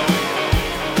home.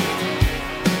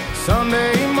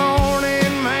 Sunday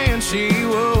morning, man, she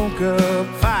woke up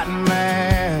fighting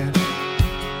mad.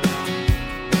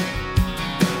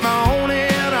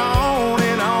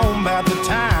 On about the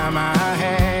time I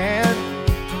had.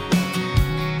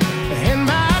 And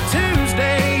by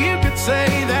Tuesday, you could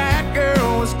say that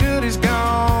girl was good as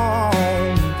gone.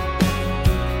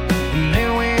 And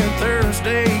then when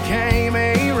Thursday came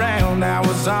around, I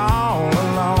was all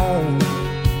alone.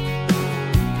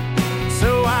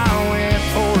 So I went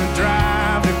for a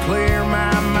drive to clear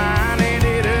my mind.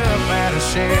 Ended up at a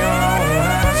shell on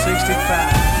I-65.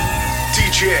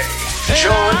 DJ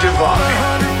Jon Divine.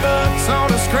 $100 on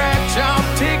a scratch-off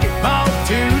ticket, bought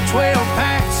 2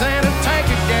 12-packs and a tank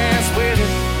of gas with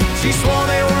it. She swore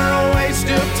they were a waste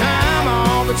of time,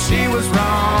 all but she was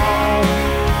wrong.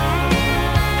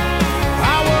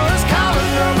 I was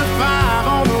calling number 5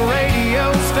 on the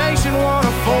radio station, won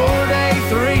a 4-day,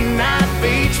 3-night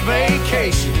beach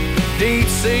vacation. Deep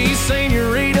sea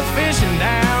senorita fishing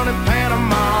down in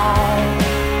Panama.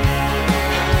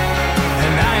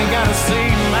 And I ain't gotta see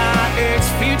my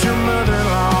ex-future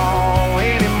mother-in-law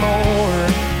anymore.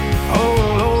 Oh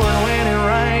Lord, when it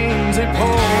rains, it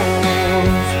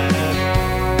pours.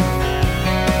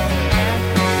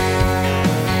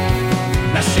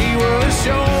 Now she was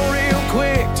sure real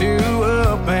quick to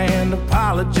up and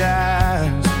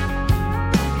apologize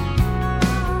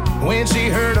when she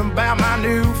heard about my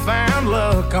newfound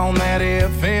luck on that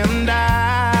FM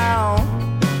dial.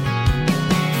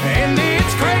 And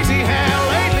it's crazy how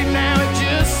lately now it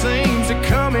just seems to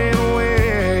come in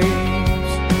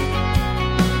waves.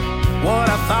 What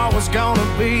I thought was gonna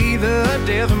be the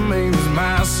death of me was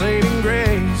my saving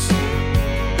grace.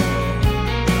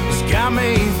 It's got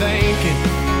me thinking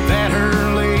that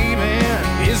her leaving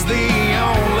is the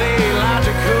only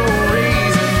logical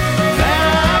reason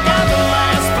that I got the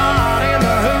last spot in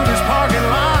the Hooters parking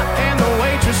lot, and the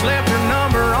waitress left her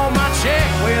number on my check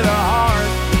with a heart.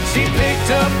 She picked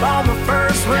up on the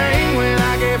first ring when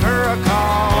I gave her a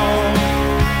call.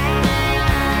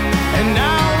 And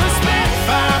I only spent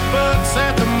 $5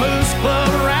 at the Moose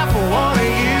Club raffle, won a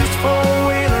used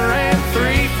 4-wheeler and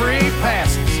 3 free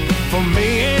passes for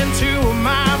me and 2 of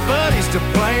my buddies to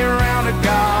play around a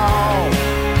golf.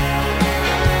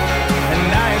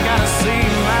 And I ain't gotta see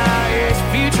my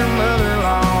ex-future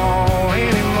mother-in-law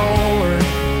anymore.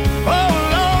 Oh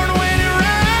Lord, when it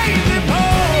rains, it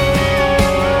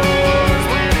pours.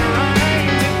 When it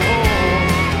rains, it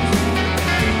pours.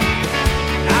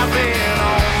 I've been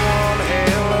on one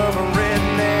hell of a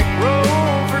redneck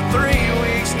road for 3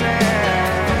 weeks now.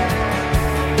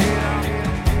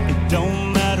 It don't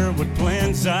matter what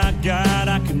plans I got,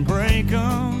 I can break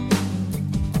them.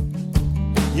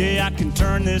 Yeah, I can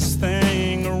turn this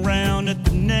thing around at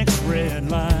the next red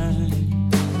light.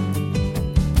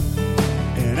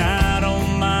 And I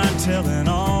don't mind telling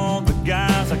all the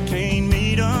guys I can't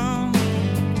meet them.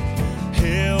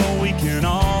 Hell, we can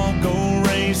all go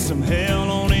raise some hell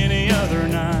on any other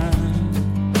night.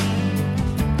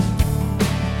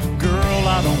 Girl,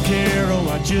 I don't care, oh,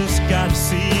 I just gotta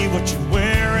see what you're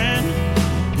wearing.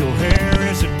 Your hair,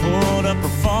 is it pulled up or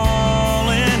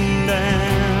falling down?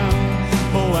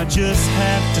 Oh, I just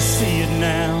have to see it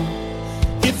now.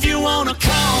 If you wanna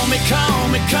call me, call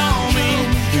me, call me.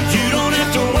 You don't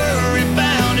have to worry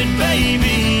about it,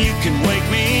 baby. You can wake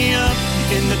me up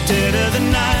in the dead of the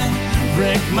night.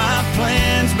 Wreck my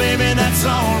plans, baby, that's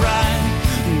alright.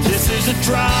 This is a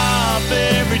drop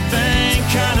everything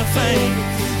kind of thing.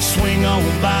 Swing on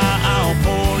by, I'll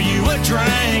pour you a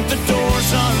drink. The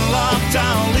door's unlocked,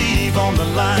 I'll leave on the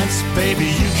lights. Baby,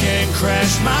 you can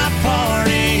crash my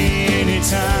party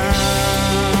anytime.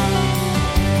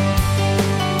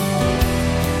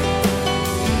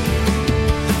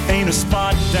 Ain't a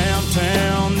spot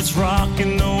downtown that's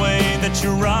rocking the way that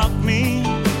you rock me.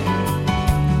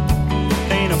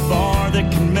 Ain't a bar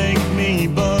that can make me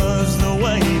buzz the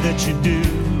way that you do.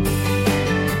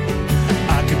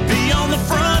 I could be on the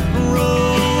front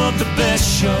row of the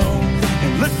last show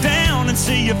and look down and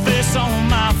see your face on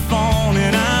my phone,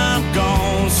 and I'm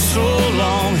gone so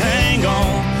long. Hang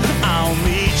on, I'll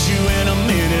meet you in a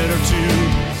minute or two.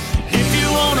 If you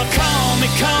wanna call me,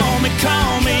 call me,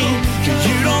 call me.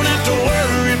 You don't have to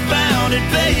worry about it,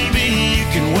 baby. You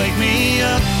can wake me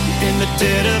up in the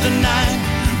dead of the night.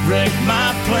 Wreck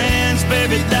my plans,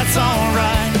 baby, that's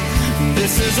alright.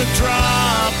 This is a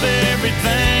drop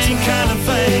everything kind of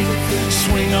thing.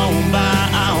 Swing on by,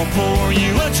 I'll pour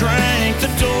you a drink. The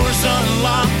door's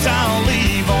unlocked, I'll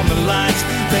leave on the lights.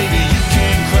 Baby, you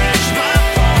can crash my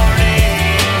party.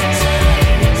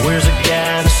 Where's a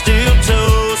guy in steel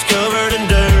toes covered in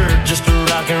dirt? Just a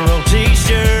rock and roll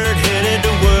t-shirt, headed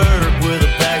to work with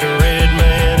a pack of Red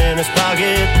Man in his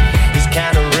pocket. He's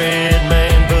kind of red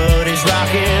man, but he's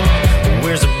rocking.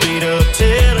 Where's a beat up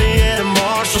telly and a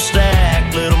Marshall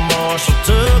stack? Little Marshall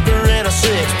Tucker and a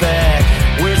six-pack.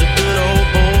 Where's the good old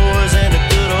boys and the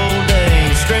good old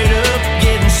days? Straight up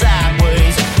getting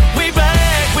sideways. We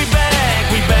back, we back,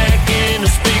 we back in the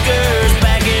speakers.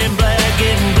 Back in black,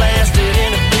 getting blasted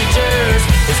in the bleachers.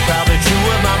 It's probably true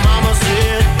what my mama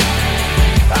said.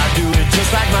 I do it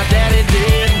just like my daddy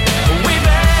did. We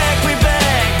back, we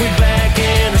back, we back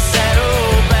in the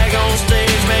saddle. Back on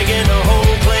stage making the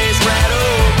whole place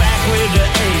rattle. Back with the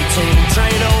 18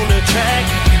 train on the track.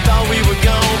 Thought we were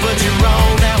gone, but you're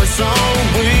wrong. Now it's on.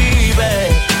 We back.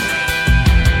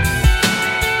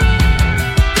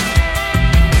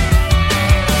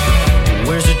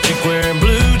 Where's the chick wearing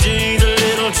blue jeans, a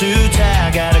little too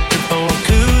tight? Got a grip on a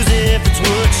koozie if it's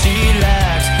what she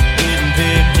likes. Getting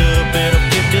picked up and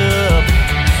picked up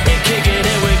and kicking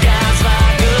it with guys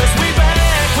like us. We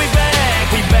back, we back,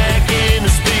 we back in the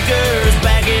speakers.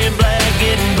 Back in black,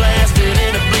 getting blasted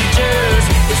in the bleachers.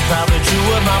 It's probably true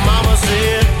what my mama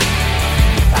said.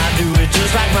 I do it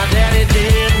just like my daddy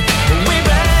did. We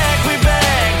back, we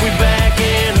back, we back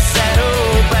in the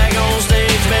saddle. Back on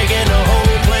stage making the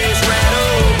whole place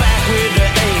rattle. Back with the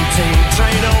 18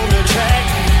 train on the track.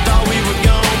 Thought we were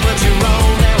gone, but you're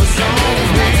wrong. Now it's on.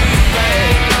 We back.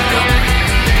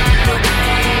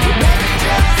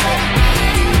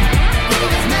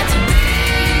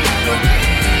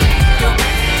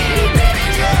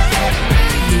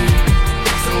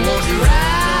 So won't you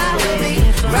ride with me,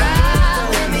 ride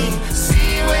with me,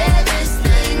 see where this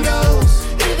thing goes.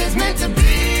 If it's meant to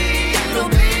be, it'll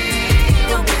be,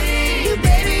 it'll be,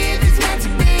 baby, if it's meant to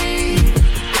be.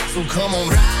 So come on,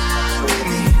 ride with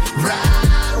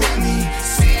me,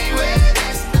 see where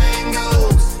this thing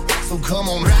goes. So come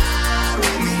on, ride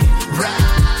with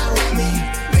me,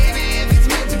 baby, if it's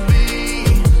meant to be.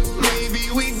 Maybe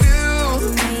we do,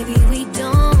 Maybe we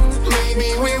don't. maybe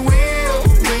we will,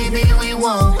 maybe we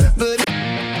won't, but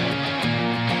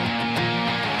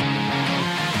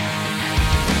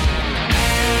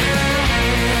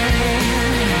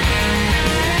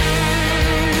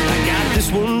I got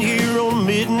this one here on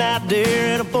midnight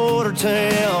dare in a border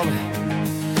town.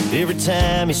 Every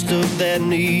time he stuck that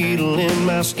needle in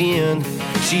my skin,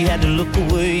 she had to look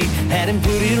away. Had him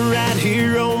put it right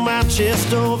here on my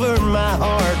chest over my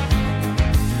heart.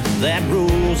 That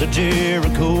rose of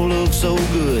Jericho looked so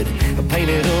good,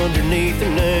 painted underneath the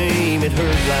name. It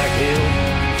hurt like hell,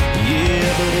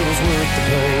 yeah, but it was worth the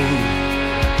pain.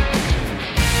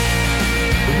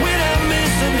 When I'm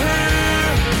missing her,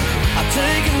 I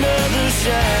take another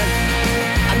shot.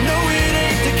 I know it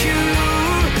ain't the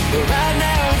cure, but right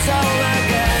now it's all I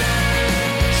got.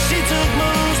 She took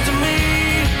most of me,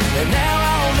 and now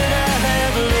all that I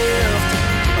have left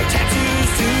are tattoos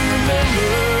to remember,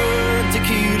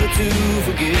 tequila to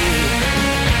forget.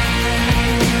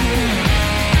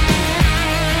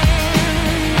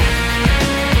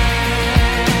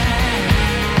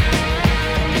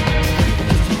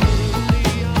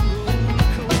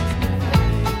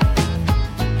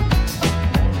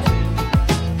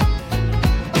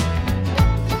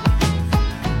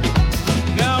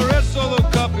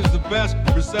 Best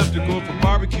receptacle for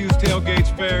barbecues,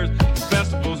 tailgates, fairs, and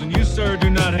festivals, and you, sir, do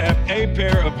not have a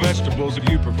pair of vegetables if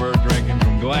you prefer drinking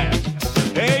from glass.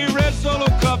 A Red Solo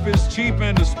cup is cheap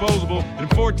and disposable. In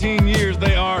 14 years,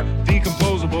 they are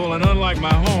decomposable, and unlike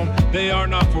my home, they are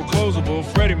not foreclosable.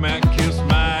 Freddie Mac kissed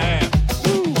my ass.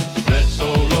 Woo! Red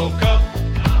Solo cup,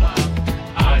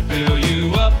 I fill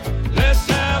you up. Let's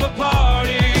have a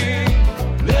party.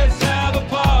 Let's have a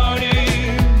party.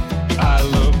 I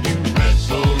love you, Red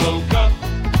Solo cup.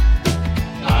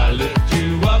 I lift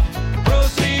you up.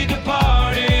 Proceed to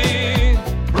party.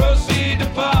 Proceed to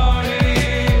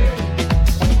party.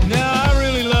 Now I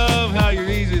really love how you're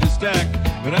easy to stack,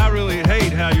 but I really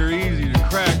hate how you're easy to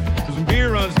crack. Cause when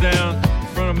beer runs down in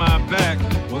front of my back,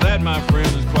 well that, my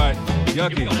friends, is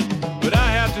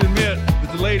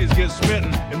ladies get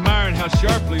smitten, admiring how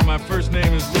sharply my first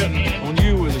name is written on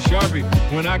you with a Sharpie.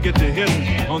 When I get to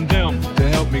hitting on them to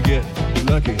help me get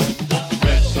lucky.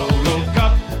 Red Solo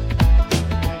Cup,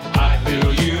 I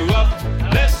fill you up.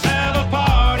 Let's have a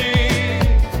party.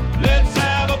 Let's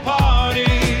have a party.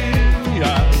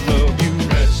 I love you,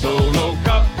 Red Solo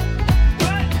Cup.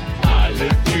 I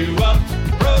lift you up.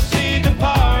 Proceed to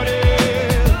party.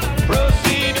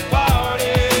 Proceed to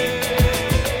party.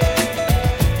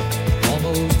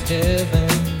 Almost heaven,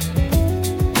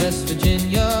 West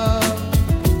Virginia,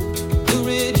 Blue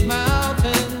Ridge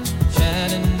Mountain,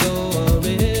 Shenandoah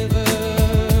River.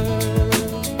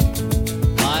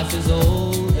 Life is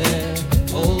older,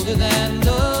 older than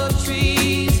the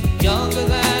trees, younger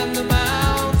than the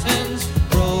mountains,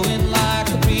 growing like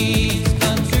a breeze.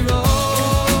 Country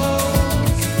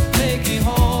roads take me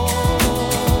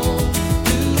home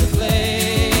to the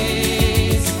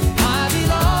place I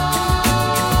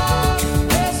belong.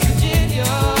 West Virginia,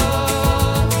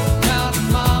 mountain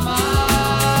mama,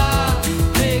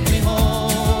 take me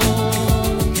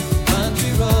home.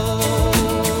 Country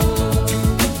roads,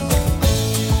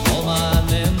 all my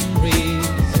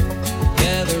memories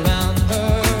gather round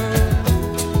her.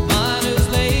 Miner's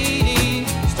lady,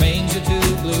 stranger to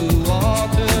blue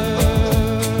water.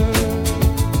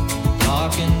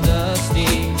 Dark and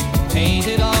dusty,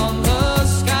 painted on the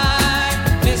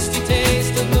sky. Misty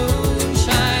taste of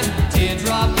moonshine,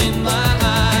 teardrop in my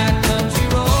eye. Country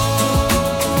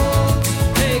roads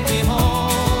take me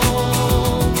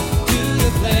home to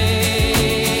the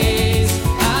place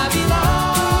I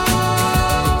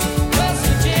belong. West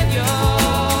Virginia,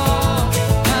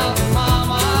 mountain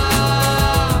mama,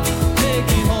 take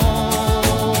me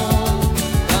home.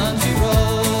 Country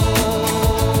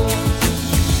roads,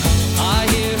 I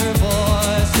hear her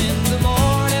voice in the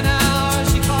morning hour.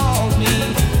 She calls me.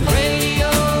 The radio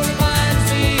reminds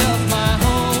me of my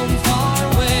home far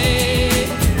away.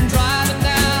 Driving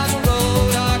down the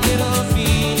road, I get a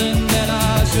feeling that I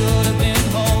should have been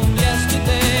home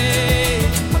yesterday.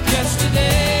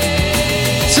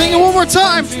 Yesterday. Sing it one more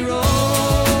time. Country roads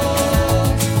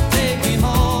take me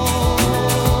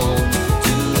home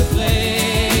to the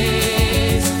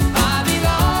place I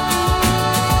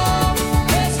belong.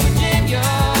 West Virginia,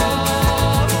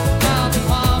 mountain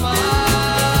mama,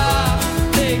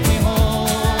 take me home.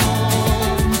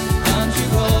 Country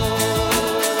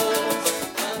roads,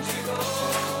 country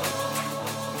roads.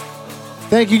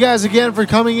 Thank you guys again for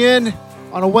coming in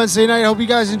on a Wednesday night. I hope you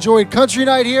guys enjoyed Country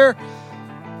Night here.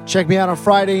 Check me out on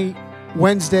Friday,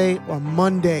 Wednesday, or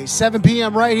Monday, 7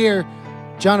 p.m. right here,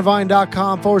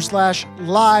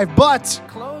 jondivine.com/live. But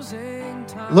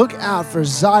look out for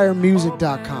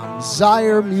ZyreMusic.com.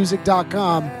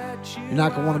 ZyreMusic.com. You're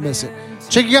not going to want to miss it.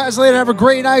 Check you guys later. Have a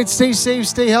great night. Stay safe.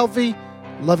 Stay healthy.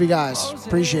 Love you guys.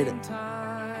 Appreciate it.